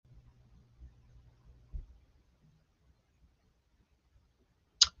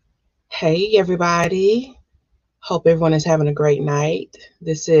Hey, everybody. Hope everyone is having a great night.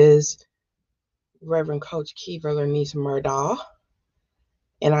 This is Reverend Coach Kiva Lernice Murdaugh,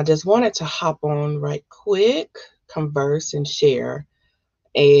 and I just wanted to hop on right quick, converse, and share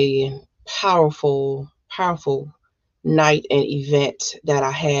a powerful night and event that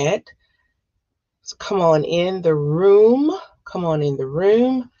I had. So come on in the room. Come on in the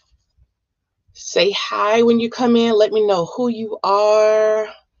room. Say hi when you come in. Let me know who you are,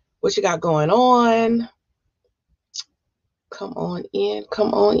 what you got going on. Come on in.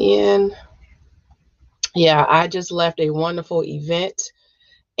 Come on in. Yeah, I just left a wonderful event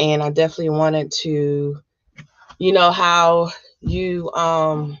and I definitely wanted to, how you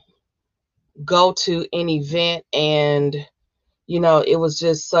go to an event and it was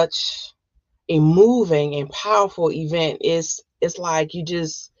just such a moving and powerful event. It's like you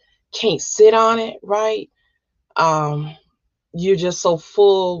just can't sit on it, right? Um you're just so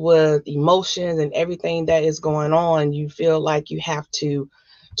full with emotions and everything that is going on. You feel like you have to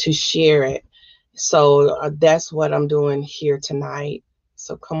share it. So that's what I'm doing here tonight.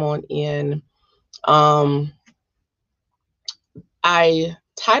 So come on in. Um, I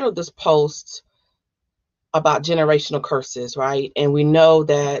titled this post about generational curses, right? And we know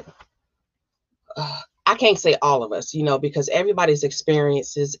that I can't say all of us, because everybody's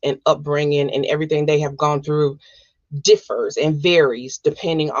experiences and upbringing and everything they have gone through differs and varies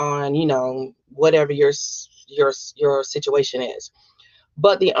depending on, whatever your situation is.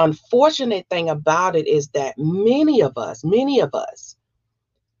 But the unfortunate thing about it is that many of us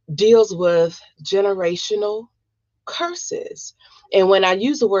deals with generational curses. And when I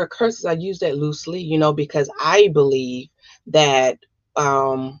use the word curses, I use that loosely, because I believe that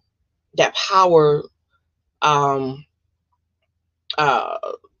that power, um, uh,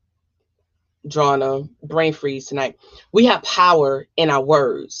 drawing a brain freeze tonight. We have power in our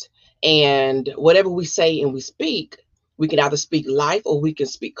words, and whatever we say and we speak, we can either speak life or we can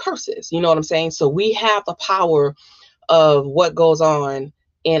speak curses. You know what I'm saying? So we have the power of what goes on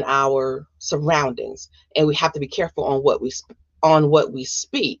in our surroundings, and we have to be careful on what we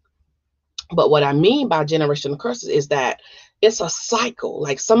speak. But what I mean by generational curses is that it's a cycle.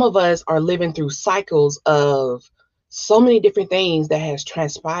 Like some of us are living through cycles of so many different things that has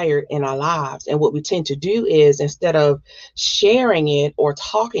transpired in our lives. And what we tend to do is instead of sharing it or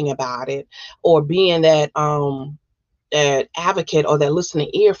talking about it or being that advocate or that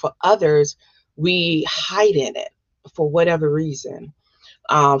listening ear for others, we hide in it for whatever reason.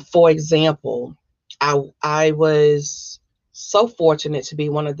 For example, I was so fortunate to be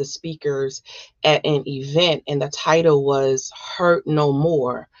one of the speakers at an event, and the title was Hurt No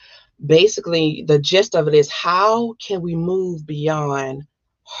More. Basically, the gist of it is how can we move beyond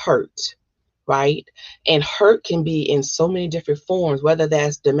hurt, right? And hurt can be in so many different forms, whether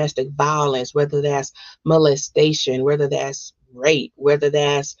that's domestic violence, whether that's molestation, whether that's rape, whether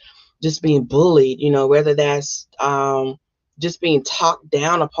that's just being bullied, whether that's just being talked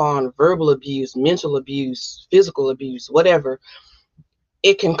down upon, verbal abuse, mental abuse, physical abuse, whatever.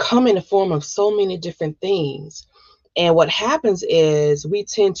 It can come in the form of so many different things. And what happens is we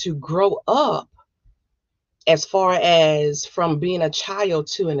tend to grow up as far as from being a child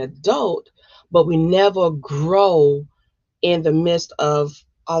to an adult, but we never grow in the midst of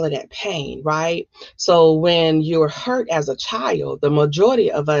all of that pain, right? So when you're hurt as a child, the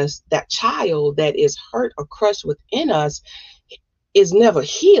majority of us, that child that is hurt or crushed within us is never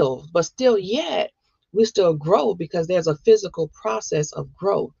healed, but still yet we still grow because there's a physical process of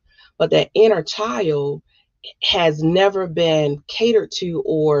growth. But that inner child has never been catered to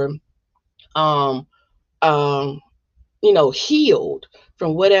or um um healed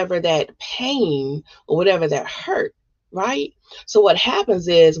from whatever that pain or whatever that hurt, right? So what happens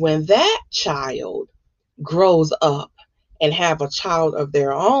is when that child grows up and have a child of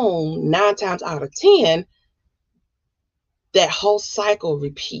their own, 9 times out of 10, that whole cycle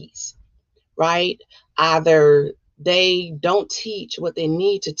repeats, right? Either they don't teach what they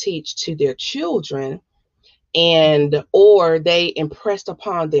need to teach to their children, and or they impressed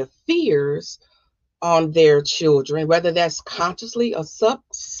upon their fears on their children, whether that's consciously or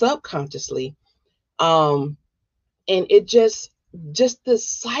subconsciously. um and it just this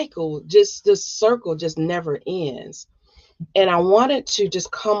cycle, just this circle just never ends. And I wanted to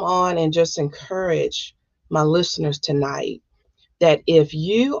just come on and just encourage my listeners tonight that if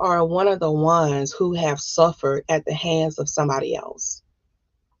you are one of the ones who have suffered at the hands of somebody else,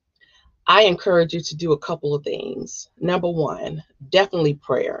 I encourage you to do a couple of things. Number one, definitely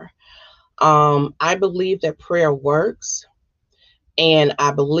prayer. I believe that prayer works, and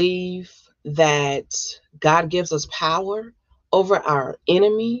I believe that God gives us power over our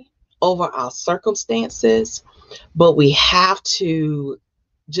enemy. over our circumstances, but we have to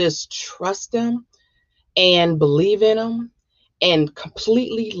just trust them and believe in them and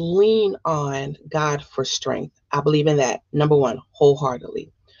completely lean on God for strength. I believe in that, number one,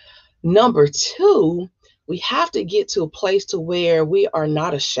 wholeheartedly. Number two, we have to get to a place to where we are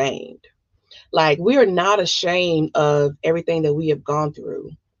not ashamed. Like, we are not ashamed of everything that we have gone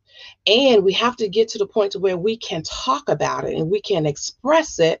through. And we have to get to the point to where we can talk about it and we can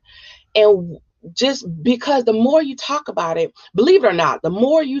express it. And just because the more you talk about it, believe it or not, the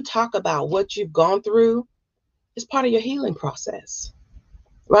more you talk about what you've gone through, it's part of your healing process,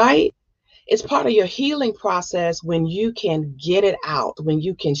 right? It's part of your healing process when you can get it out, when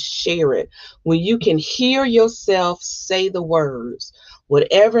you can share it, when you can hear yourself say the words,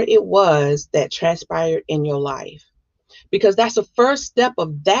 whatever it was that transpired in your life. Because that's the first step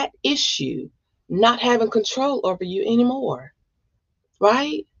of that issue not having control over you anymore,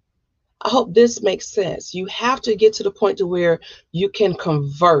 right? I hope this makes sense. You have to get to the point to where you can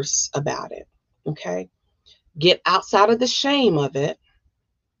converse about it, okay? Get outside of the shame of it.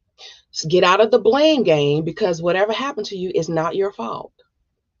 Get out of the blame game, because whatever happened to you is not your fault.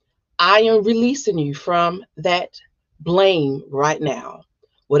 I am releasing you from that blame right now.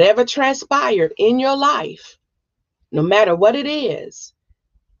 Whatever transpired in your life, no matter what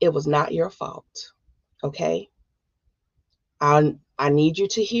it was not your fault. Okay? I need you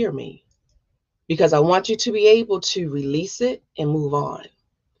to hear me, because I want you to be able to release it and move on.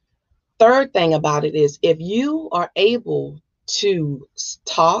 Third thing about it is, if you are able to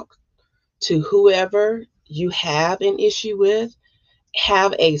talk to whoever you have an issue with,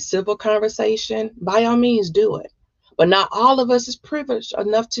 have a civil conversation, by all means do it. But not all of us is privileged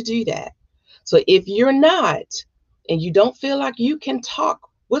enough to do that. So if you're not, and you don't feel like you can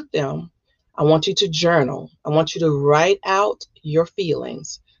talk with them, I want you to journal. I want you to write out your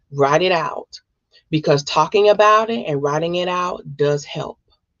feelings. Write it out, because talking about it and writing it out does help.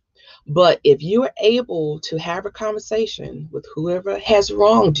 But if you are able to have a conversation with whoever has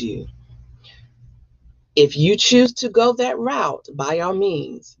wronged you, if you choose to go that route, by all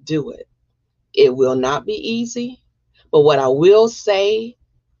means, do it. It will not be easy. But what I will say,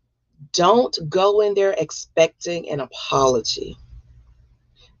 don't go in there expecting an apology,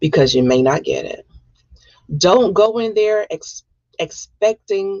 because you may not get it. Don't go in there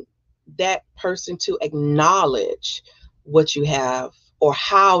expecting that person to acknowledge what you have or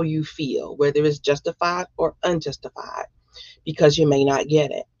how you feel, whether it's justified or unjustified, because you may not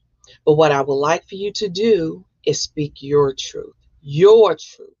get it. But what I would like for you to do is speak your truth. Your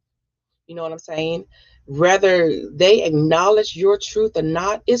truth. You know what I'm saying? Whether they acknowledge your truth or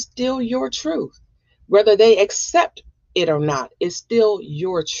not, it's still your truth. Whether they accept it or not, it's still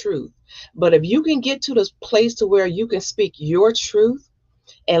your truth. But if you can get to this place to where you can speak your truth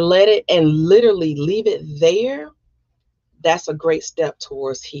and let it and literally leave it there, that's a great step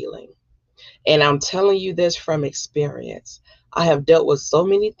towards healing. And I'm telling you this from experience. I have dealt with so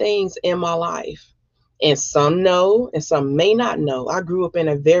many things in my life, and some know and some may not know. I grew up in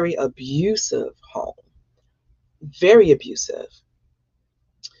a very abusive home, very abusive,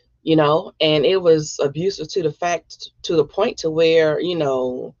 and it was abusive to the point to where,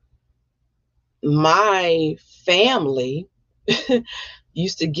 my family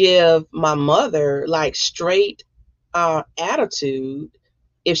used to give my mother like straight attitude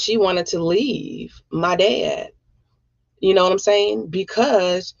if she wanted to leave my dad. You know what I'm saying?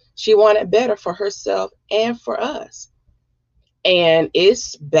 Because she wanted better for herself and for us. And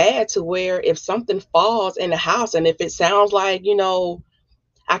it's bad to where if something falls in the house, and if it sounds like,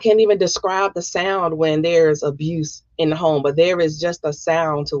 I can't even describe the sound when there's abuse in the home, but there is just a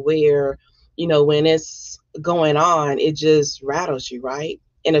sound to where, when it's going on, it just rattles you, right?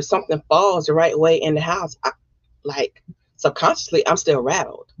 And if something falls the right way in the house, like subconsciously, I'm still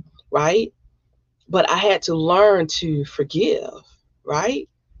rattled, right? But I had to learn to forgive, right?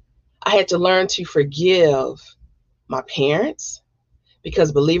 I had to learn to forgive my parents,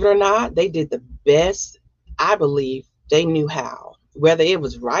 because believe it or not, they did the best I believe they knew how. Whether it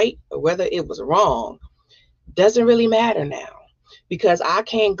was right or whether it was wrong doesn't really matter now, because I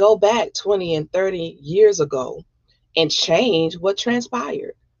can't go back 20 and 30 years ago and change what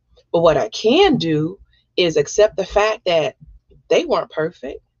transpired. But what I can do is accept the fact that they weren't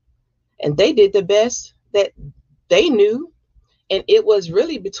perfect and they did the best that they knew. And it was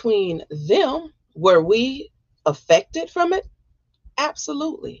really between them. Were we affected from it?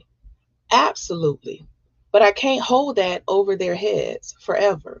 Absolutely. Absolutely. But I can't hold that over their heads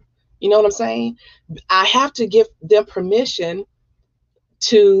forever. You know what I'm saying? I have to give them permission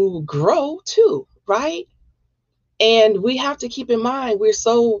to grow too, right? And we have to keep in mind, we're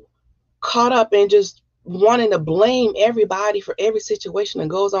so caught up in just wanting to blame everybody for every situation that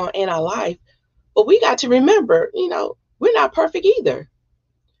goes on in our life. But we got to remember, we're not perfect either.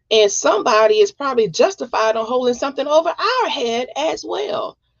 And somebody is probably justified on holding something over our head as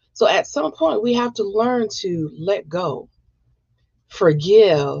well. So at some point, we have to learn to let go,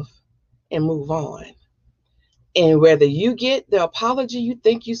 forgive, and move on. And whether you get the apology you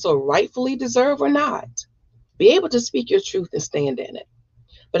think you so rightfully deserve or not, be able to speak your truth and stand in it.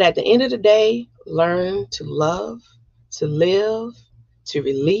 But at the end of the day, learn to love, to live, to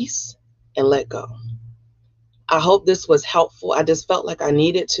release, and let go. I hope this was helpful. I just felt like I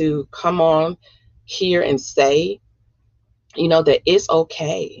needed to come on here and say, that it's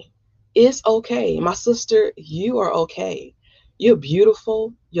okay. It's okay. My sister, you are okay. You're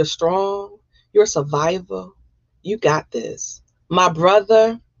beautiful. You're strong. You're a survivor. You got this. My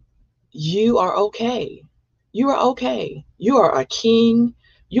brother, you are okay. You are okay. You are a king.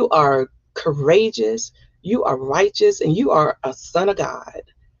 You are courageous. You are righteous. And you are a son of God.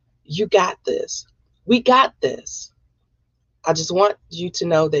 You got this. We got this. I just want you to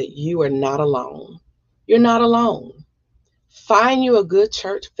know that you are not alone. You're not alone. Find you a good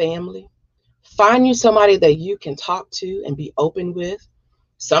church family. Find you somebody that you can talk to and be open with.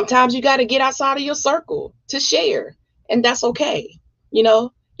 Sometimes you got to get outside of your circle to share, and that's okay.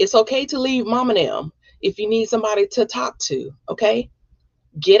 It's okay to leave mom and them if you need somebody to talk to, okay?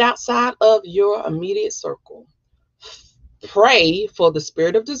 Get outside of your immediate circle. Pray for the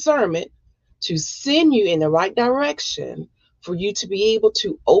spirit of discernment to send you in the right direction for you to be able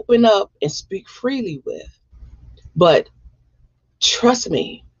to open up and speak freely with. But trust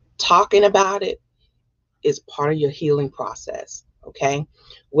me, talking about it is part of your healing process, okay?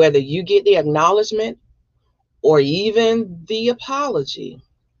 Whether you get the acknowledgement or even the apology,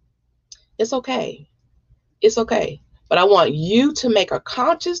 it's okay. It's okay. But I want you to make a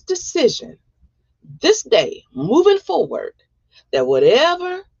conscious decision this day, moving forward, that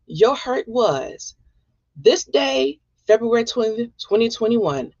whatever your hurt was, this day, February 20,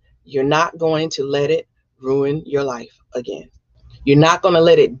 2021, you're not going to let it ruin your life again. You're not going to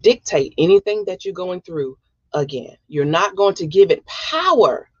let it dictate anything that you're going through again. You're not going to give it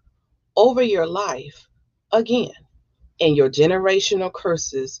power over your life again. And your generational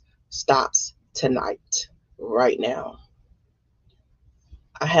curses stops tonight, right now.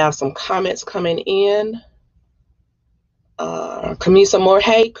 I have some comments coming in. Camisa Moore.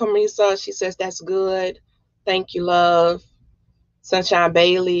 Hey, Camisa. She says, that's good. Thank you, love. Sunshine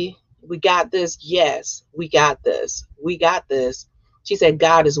Bailey. We got this. Yes, we got this. We got this. She said,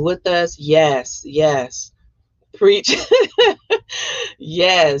 God is with us. Yes, yes. Preach.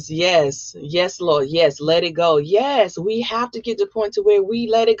 Yes, yes, yes, Lord. Yes, let it go. Yes, we have to get to the point to where we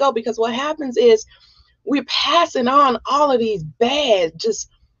let it go, because what happens is we're passing on all of these bad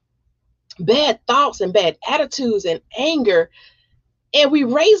thoughts and bad attitudes and anger. And we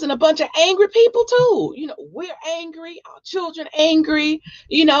raising a bunch of angry people too. We're angry, our children angry,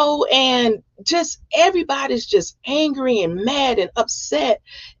 and just everybody's just angry and mad and upset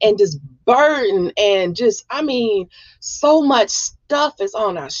and just burdened, and so much stuff is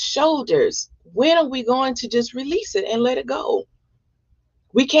on our shoulders. When are we going to just release it and let it go?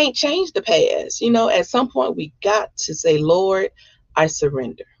 We can't change the past. At some point we got to say, Lord, I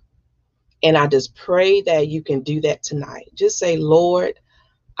surrender. And I just pray that you can do that tonight. Just say, Lord,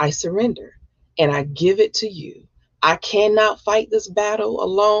 I surrender and I give it to you. I cannot fight this battle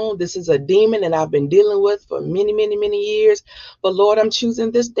alone. This is a demon that I've been dealing with for many, many, many years. But Lord, I'm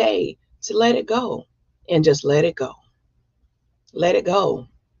choosing this day to let it go and just let it go. Let it go.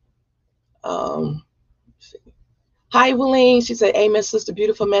 Hi, Willeen. She said, amen, sister.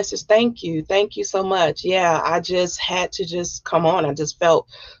 Beautiful message. Thank you. Thank you so much. Yeah, I just had to just come on. I just felt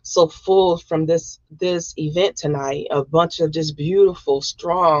so full from this event tonight. A bunch of just beautiful,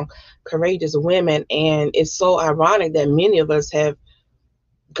 strong, courageous women. And it's so ironic that many of us have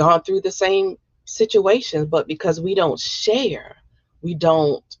gone through the same situations, but because we don't share, we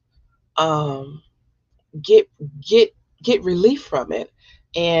don't get relief from it.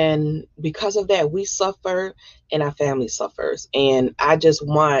 And because of that, we suffer and our family suffers. And I just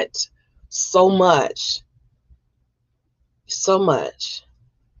want so much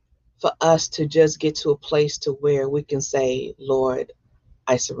for us to just get to a place to where we can say, Lord,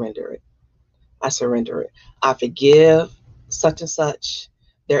 I surrender it. I surrender it. I forgive such and such.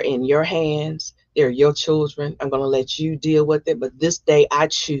 They're in your hands. They're your children. I'm going to let you deal with it. But this day I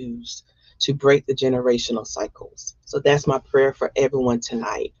choose to break the generational cycles. So that's my prayer for everyone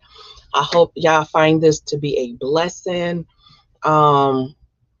tonight. I hope y'all find this to be a blessing.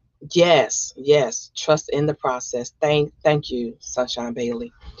 Yes, yes. Trust in the process. Thank you, Sunshine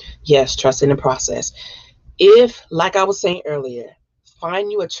Bailey. Yes, trust in the process. If, like I was saying earlier,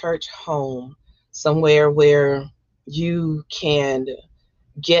 find you a church home somewhere where you can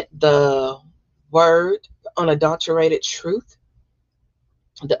get the word, unadulterated truth,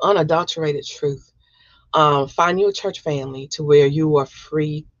 the unadulterated truth. Find you a church family to where you are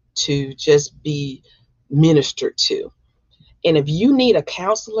free to just be ministered to. And if you need a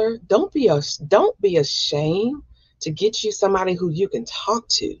counselor, don't be ashamed to get you somebody who you can talk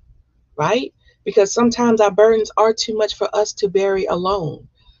to, right? Because sometimes our burdens are too much for us to bury alone.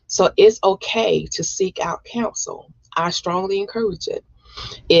 So it's okay to seek out counsel. I strongly encourage it.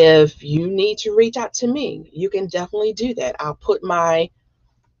 If you need to reach out to me, you can definitely do that. I'll put my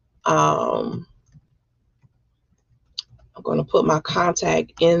um I'm going to put my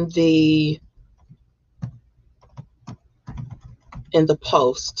contact in the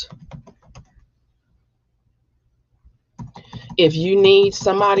post. If you need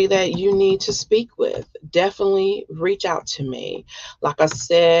somebody that you need to speak with, definitely reach out to me. Like I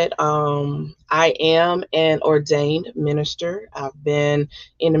said, I am an ordained minister. I've been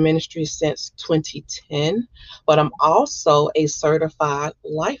in the ministry since 2010, but I'm also a certified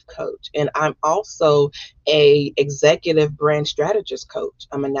life coach, and I'm also a executive brand strategist coach.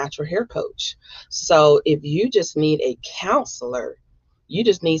 I'm a natural hair coach. So if you just need a counselor, you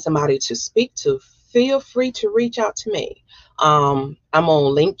just need somebody to speak to, feel free to reach out to me. I'm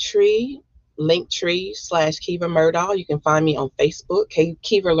on Linktree /Kiva Murdaugh. You can find me on Facebook,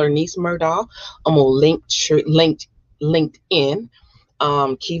 Kiva Lernice Murdaugh. I'm on LinkedIn,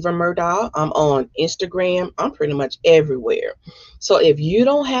 Kiva Murdaugh. I'm on Instagram. I'm pretty much everywhere. So if you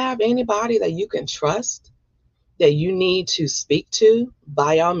don't have anybody that you can trust, that you need to speak to,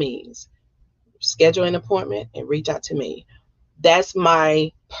 by all means, schedule an appointment and reach out to me. That's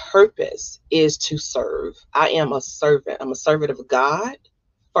my purpose, is to serve. I am a servant. I'm a servant of God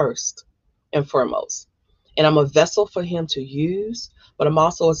first and foremost. And I'm a vessel for him to use, but I'm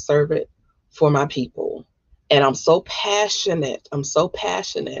also a servant for my people. And I'm so passionate. I'm so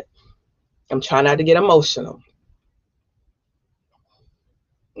passionate. I'm trying not to get emotional.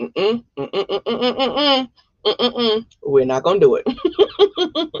 Mm-mm, mm-mm, mm-mm, mm-mm, mm-mm. We're not going to do it.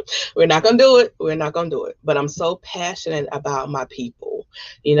 We're not going to do it. We're not going to do it. But I'm so passionate about my people,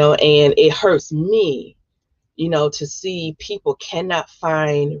 and it hurts me, to see people cannot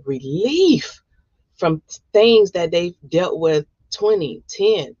find relief from things that they've dealt with 20,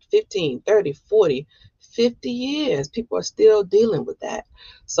 10, 15, 30, 40, 50 years. People are still dealing with that.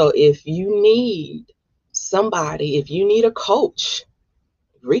 So if you need somebody, if you need a coach,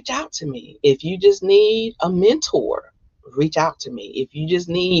 reach out to me. If you just need a mentor, reach out to me. If you just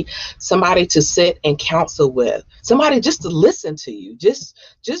need somebody to sit and counsel with, somebody just to listen to you, just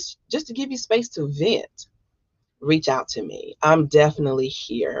to give you space to vent, reach out to me. I'm definitely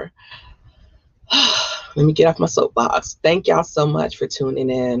here. Let me get off my soapbox. Thank y'all so much for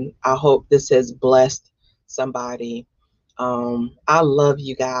tuning in. I hope this has blessed somebody. I love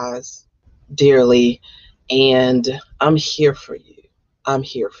you guys dearly, and I'm here for you. I'm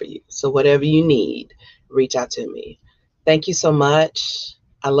here for you. So whatever you need, reach out to me. Thank you so much.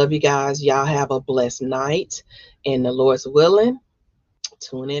 I love you guys. Y'all have a blessed night. And the Lord's willing,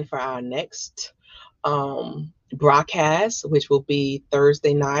 tune in for our next broadcast, which will be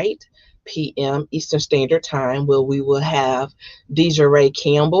Thursday night, p.m. Eastern Standard Time, where we will have Desiree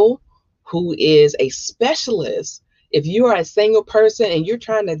Campbell, who is a specialist. If you are a single person and you're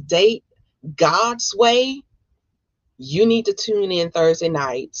trying to date God's way, you need to tune in Thursday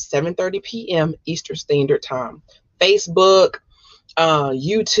night, 7:30 p.m. Eastern Standard Time. Facebook,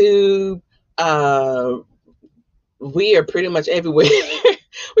 YouTube, we are pretty much everywhere.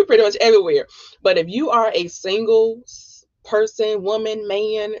 We're pretty much everywhere. But if you are a single person, woman,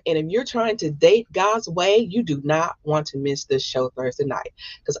 man, and if you're trying to date God's way, you do not want to miss this show Thursday night,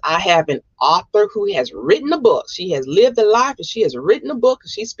 because I have an author who has written a book. She has lived a life and she has written a book, and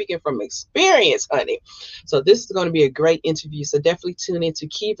she's speaking from experience, honey. So this is going to be a great interview. So definitely tune into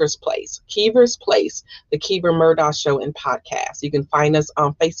Kiva's Place, the Kiva Murdaugh Show and podcast. You can find us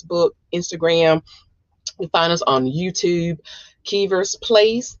on Facebook, Instagram. You can find us on YouTube. Kiva's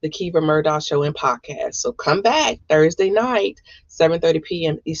Place, the Kiva Murdaugh Show and podcast. So come back Thursday night, 7:30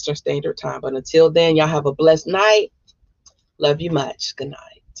 p.m. Eastern Standard Time. But until then, y'all have a blessed night. Love you much. Good night.